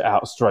 boot it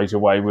out straight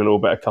away. We'll all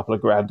bet a couple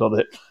of grand on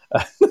it.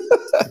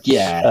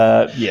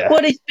 Yeah.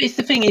 Well, it's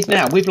the thing is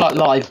now with like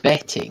live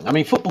betting. I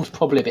mean, football's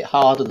probably a bit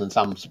harder than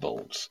some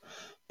sports,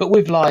 but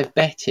with live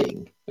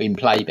betting,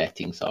 in-play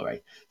betting,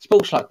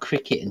 sports like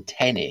cricket and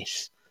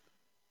tennis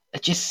are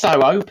just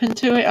so open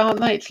to it, aren't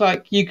they? It's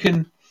like you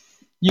can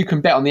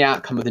bet on the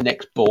outcome of the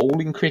next ball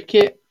in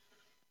cricket.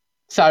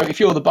 So if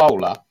you're the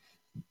bowler,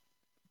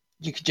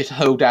 you could just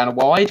hurl down a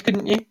wide,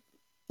 couldn't you?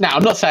 Now,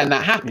 I'm not saying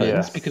that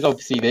happens because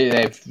obviously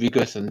they're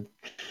rigorous and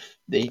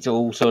it's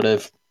all sort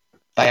of,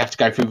 they have to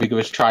go through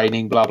rigorous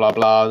training, blah, blah,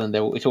 blah, and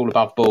it's all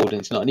above board and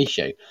it's not an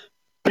issue.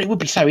 But it would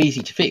be so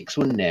easy to fix,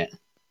 wouldn't it?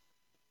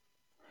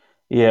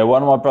 Yeah,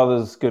 one of my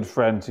brother's good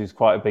friends, who's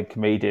quite a big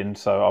comedian,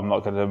 so I'm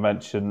not going to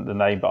mention the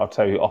name, but I'll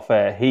tell you off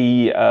air.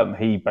 He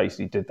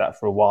basically did that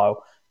for a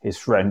while. His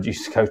friend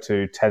used to go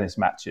to tennis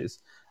matches,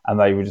 and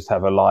they would just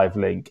have a live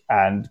link.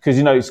 And because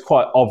it's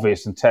quite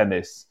obvious in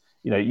tennis,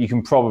 you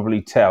can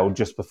probably tell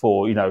just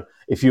before,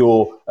 if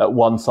you're at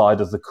one side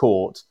of the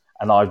court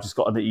and I've just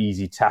got an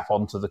easy tap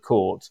onto the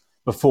court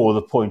before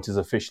the point is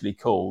officially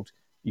called,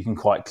 you can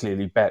quite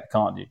clearly bet,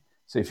 can't you?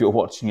 So if you're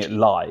watching it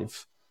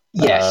live.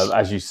 Yes,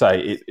 as you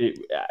say,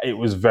 it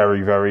was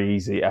very, very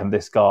easy, and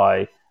this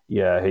guy,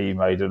 he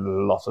made a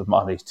lot of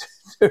money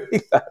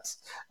doing that.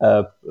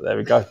 There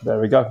we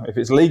go. If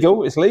it's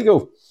legal, it's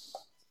legal.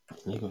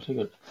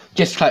 Legal.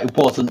 Just like it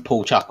wasn't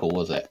Paul Chuckle,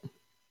 was it?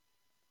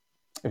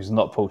 It was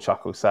not Paul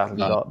Chuckle, sadly.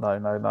 No. No.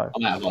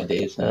 I'm out of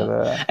ideas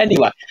now.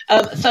 Anyway,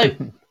 so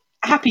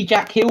Happy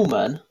Jack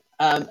Hillman,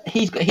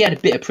 he had a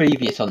bit of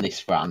previous on this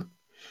front.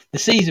 The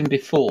season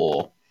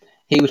before,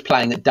 he was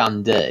playing at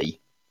Dundee.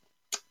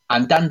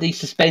 And Dundee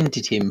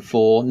suspended him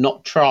for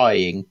not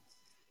trying.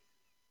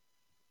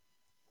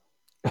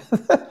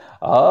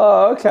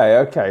 Oh,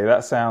 okay.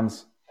 That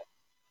sounds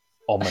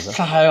ominous.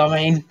 So, I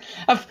mean,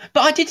 but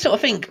I did sort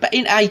of think, but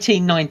in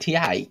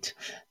 1898,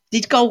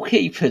 did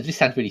goalkeepers, this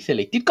sounds really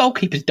silly, did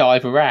goalkeepers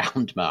dive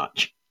around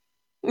much?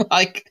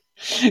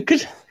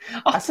 Because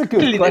that's a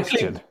good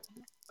question.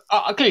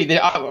 Clearly,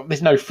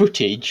 there's no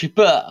footage,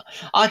 but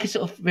I could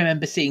sort of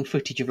remember seeing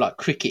footage of like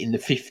cricket in the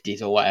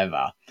 50s or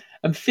whatever.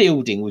 And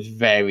fielding was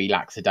very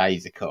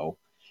lackadaisical.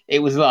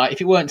 It was like,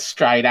 if it weren't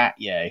straight at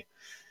you,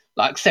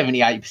 like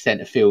 78%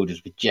 of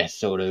fielders would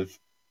just sort of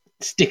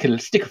stick a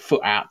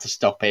foot out to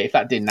stop it. If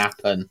that didn't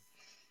happen,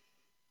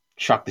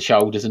 shrug the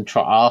shoulders and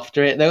trot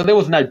after it. There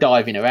was no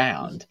diving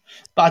around.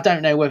 But I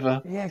don't know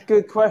whether... Yeah,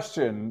 good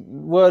question.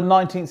 Were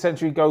 19th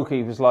century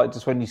goalkeepers like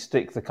just when you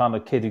stick the kind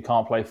of kid who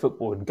can't play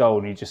football in goal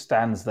and he just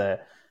stands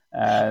there?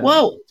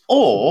 Well,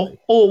 or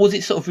was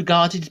it sort of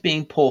regarded as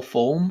being poor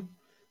form?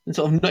 And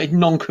sort of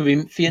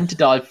non-Corinthian to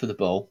dive for the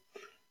ball.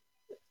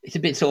 It's a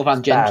bit sort of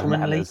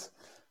ungentlemanly. It's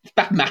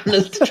bad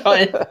manners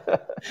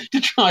to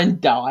try and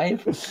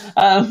dive.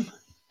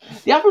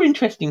 The other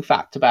interesting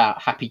fact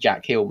about Happy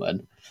Jack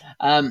Hillman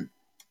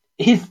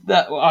is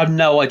that I have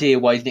no idea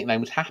why his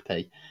nickname was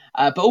Happy,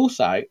 but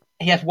also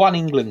he has one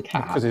England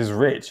cap because he's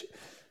rich.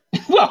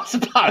 Well, I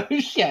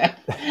suppose, yeah.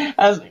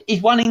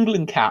 His one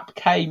England cap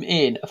came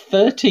in a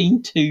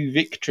 13-2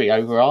 victory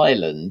over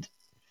Ireland,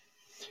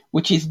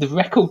 which is the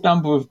record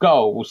number of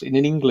goals in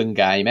an England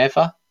game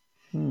ever.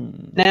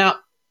 Now,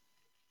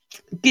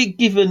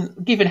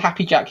 given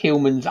Happy Jack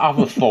Hillman's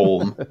other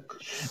form,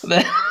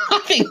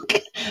 I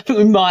think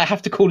we might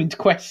have to call into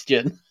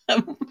question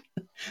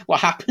what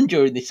happened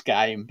during this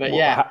game. But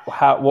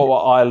what were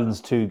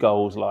Ireland's 2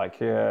 goals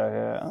like?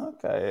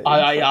 Okay.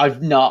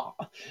 I've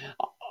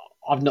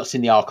not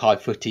seen the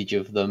archive footage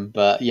of them,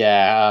 but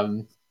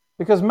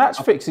because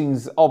match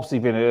fixing's obviously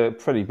been a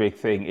pretty big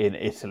thing in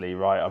Italy,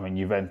 right? I mean,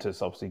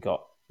 Juventus obviously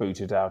got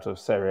booted out of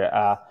Serie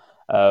A.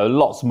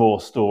 Lots more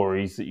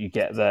stories that you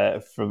get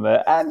there from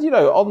there. And,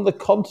 on the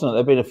continent, there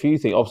have been a few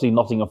things. Obviously,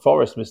 Nottingham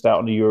Forest missed out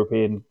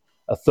on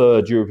a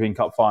third European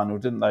Cup final,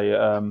 didn't they?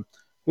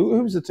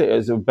 Who was the team? It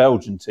was a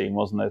Belgian team,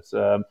 wasn't it?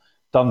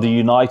 Dundee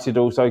United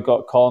also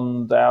got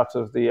conned out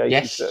of the Asian.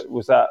 Yes.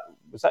 Was that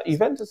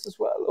Juventus as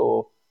well?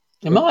 Or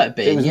it might have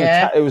been,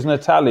 it was an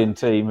Italian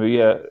team who,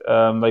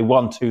 they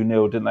won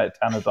 2-0, didn't they, at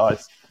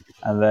Tannadice?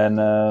 And then,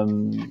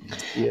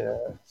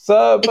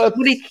 So, but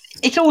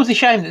it's always a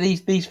shame that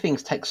these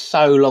things take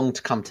so long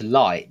to come to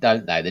light,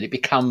 don't they? That it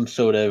becomes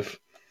sort of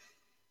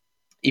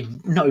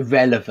not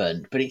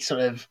irrelevant, but it's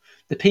sort of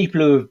the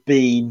people who have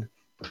been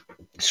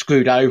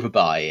screwed over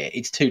by it.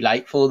 It's too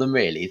late for them,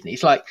 really, isn't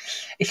it?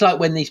 It's like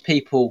when these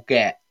people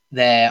get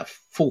their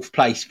 4th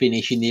place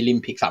finish in the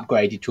Olympics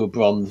upgraded to a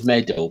bronze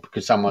medal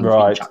because someone's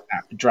been chucked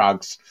out for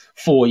drugs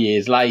 4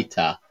 years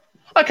later.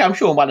 Okay, I'm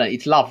sure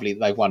it's lovely that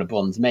they've won a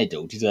bronze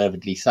medal,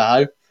 deservedly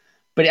so,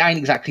 but it ain't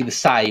exactly the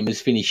same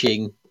as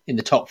finishing in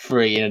the top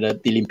 3 in the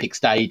Olympic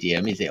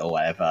Stadium, is it, or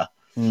whatever?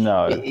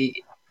 No.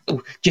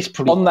 Just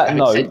probably on that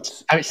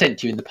note, have it sent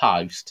to you in the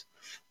post.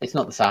 It's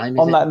not the same,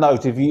 is it? That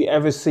note, if you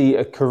ever see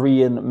a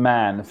Korean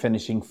man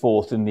finishing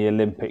 4th in the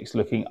Olympics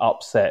looking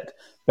upset,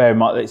 bear in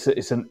mind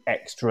it's an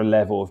extra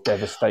level of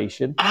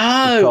devastation.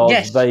 Because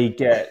yes. they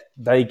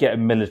get a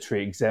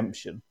military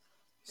exemption.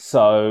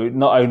 So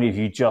not only have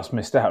you just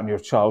missed out on your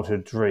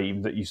childhood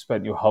dream that you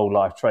spent your whole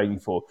life training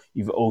for,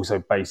 you've also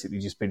basically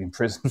just been in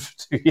prison for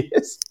 2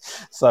 years.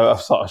 So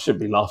I should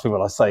be laughing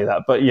when I say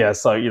that. But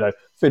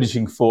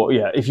finishing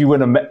 4th, if you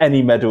win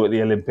any medal at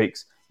the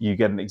Olympics, you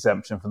get an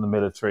exemption from the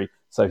military.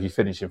 So if you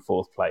finish in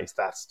 4th place,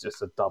 that's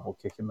just a double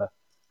kick in the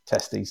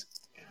testes.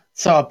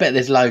 So I bet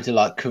there's loads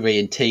of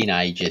Korean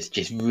teenagers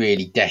just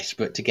really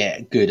desperate to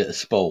get good at a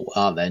sport,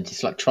 aren't they? And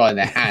just trying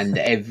their hand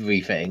at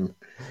everything.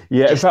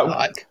 Yeah, in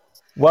fact,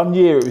 one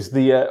year it was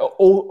the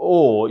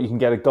or you can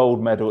get a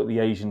gold medal at the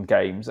Asian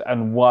Games,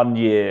 and one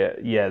year,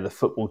 the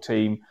football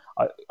team,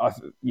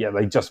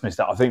 they just missed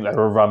out. I think they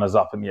were runners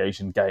up in the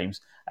Asian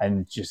Games,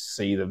 and just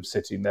see them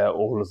sitting there,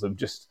 all of them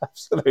just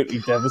absolutely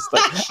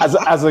devastated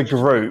as a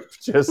group.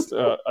 Just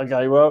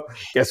okay, well,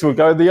 guess we'll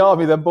go in the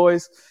army then,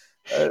 boys.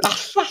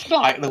 That's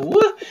like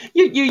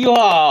you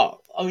are.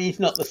 I mean, it's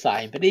not the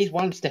same, but he's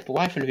one step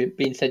away from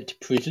being sent to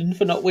prison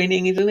for not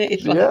winning, isn't it?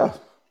 It's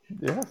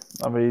yeah.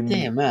 I mean,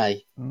 dear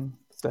me.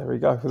 There we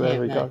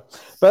go.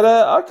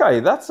 But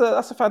okay, that's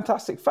a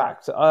fantastic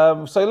fact.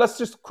 So let's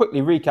just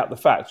quickly recap the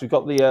facts. We've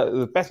got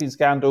the betting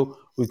scandal.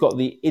 We've got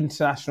the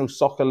International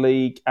Soccer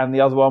League, and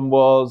the other one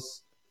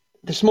was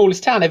the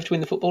smallest town ever to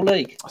win the Football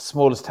League.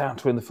 Smallest town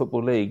to win the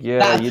Football League.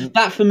 Yeah,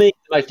 that for me is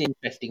the most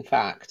interesting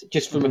fact,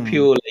 just from a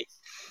purely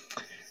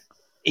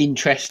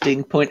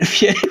interesting point of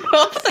view.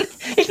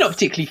 It's not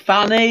particularly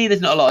funny.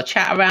 There's not a lot of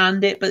chat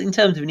around it, but in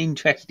terms of an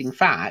interesting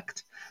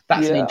fact,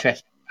 that's an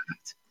interesting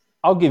fact.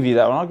 I'll give you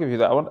that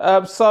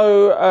one.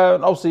 So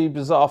obviously,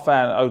 bizarre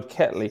fan owed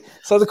Ketley.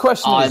 So the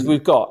question is,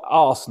 we've got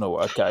Arsenal.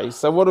 Okay,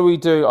 so what do we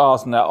do?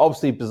 Arsenal.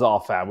 Obviously,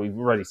 bizarre fan. We've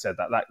already said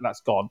that's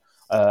gone.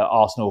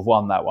 Arsenal have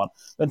won that one.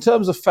 In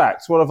terms of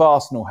facts, what have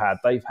Arsenal had?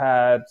 They've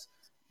had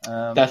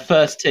their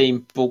first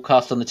team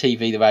broadcast on the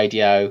TV, the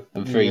radio,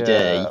 and 3D.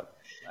 Yeah.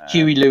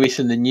 Huey Lewis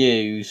and the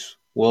News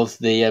was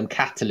the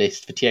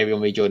catalyst for Thierry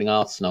Henry joining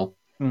Arsenal.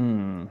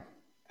 And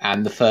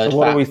the third. So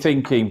what are we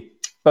thinking?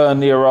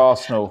 Burnley or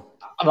Arsenal?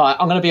 Right,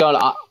 I'm going to be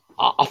honest.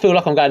 I feel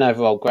like I'm going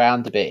over old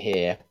ground a bit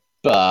here,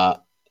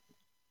 but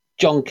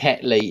John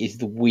Ketley is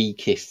the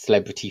weakest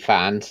celebrity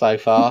fan so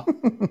far.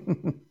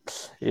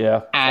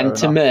 Yeah. And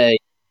to me,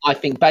 I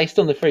think based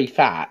on the 3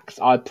 facts,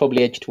 I'd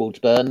probably edge towards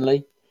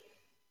Burnley.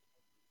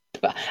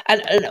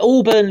 And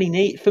all Burnley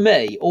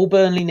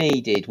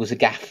needed was a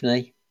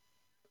Gaffney.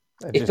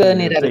 If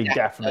Burnley had a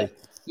Gaffney.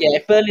 Yeah,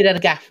 if Burnley had a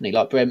Gaffney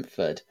like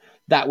Brentford,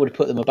 that would have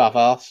put them above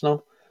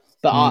Arsenal.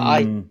 But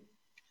I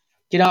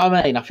do you know what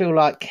I mean? I feel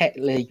like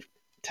Ketley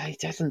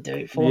doesn't do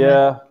it for me.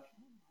 Yeah,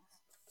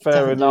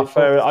 fair enough.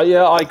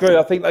 Yeah, I agree.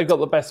 I think they've got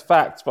the best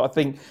facts, but I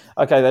think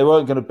they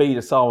weren't going to beat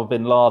Osama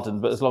bin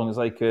Laden, but as long as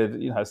they could,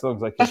 That's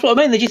what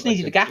I mean. They just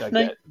needed a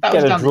Gaffney.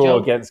 Get a draw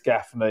against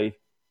Gaffney.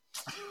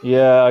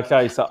 Yeah.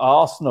 Okay. So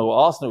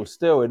Arsenal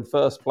still in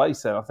first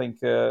place. Then I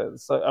think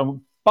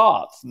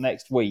but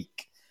next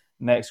week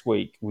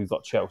we've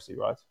got Chelsea,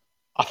 right?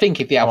 I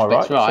think if the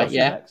alphabet's right, Chelsea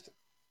next.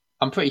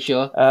 I'm pretty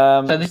sure.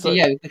 There's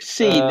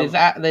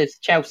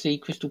Chelsea,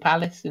 Crystal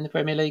Palace in the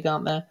Premier League,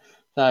 aren't there?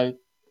 So, is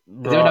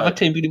there another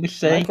team we would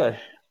see? Okay.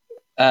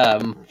 I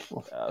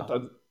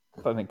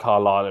don't think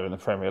Carlisle are in the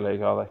Premier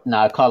League, are they?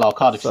 No,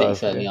 Cardiff City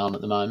certainly aren't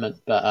at the moment.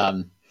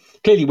 But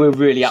clearly, we're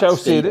really up to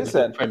speed with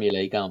the Premier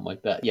League, aren't we?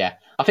 But yeah,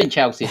 I think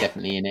Chelsea are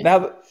definitely in it.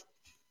 Now,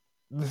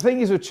 the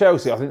thing is with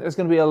Chelsea, I think there's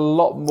going to be a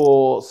lot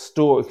more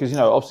story because,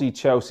 obviously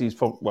Chelsea's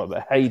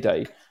their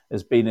heyday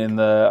has been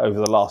over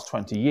the last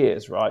 20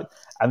 years, right?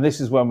 And this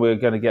is when we're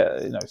going to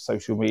get,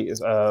 social media,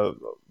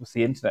 with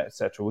the internet,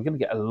 etc. We're going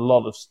to get a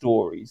lot of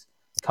stories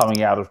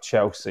coming out of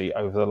Chelsea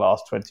over the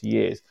last 20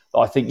 years.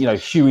 I think,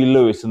 Huey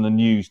Lewis and the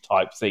News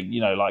type thing,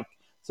 like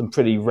some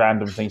pretty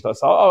random things like that.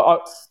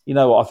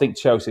 So, I think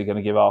Chelsea are going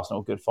to give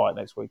Arsenal a good fight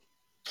next week.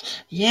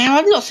 Yeah,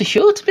 I'm not so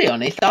sure, to be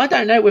honest. I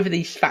don't know whether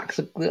these facts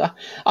are...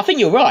 I think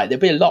you're right.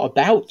 There'll be a lot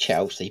about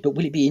Chelsea, but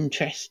will it be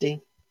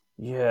interesting?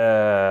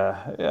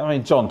 Yeah. I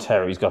mean, John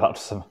Terry's got up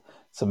to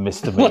some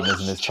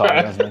misdemeanors in his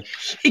time, hasn't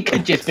he? It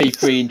could just be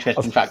 3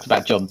 interesting facts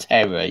about John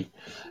Terry,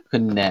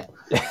 couldn't it?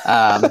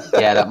 Yeah,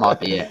 that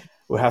might be it.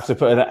 We'll have to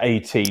put an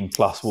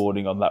 18+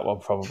 warning on that one,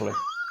 probably.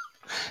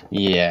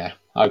 Yeah,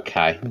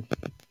 okay.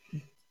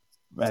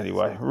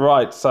 Anyway,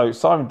 right. So,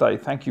 Simon Day,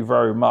 thank you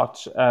very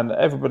much. And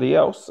everybody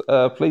else,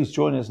 please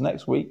join us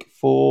next week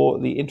for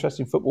the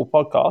Interesting Football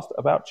podcast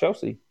about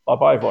Chelsea.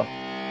 Bye-bye,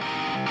 everyone.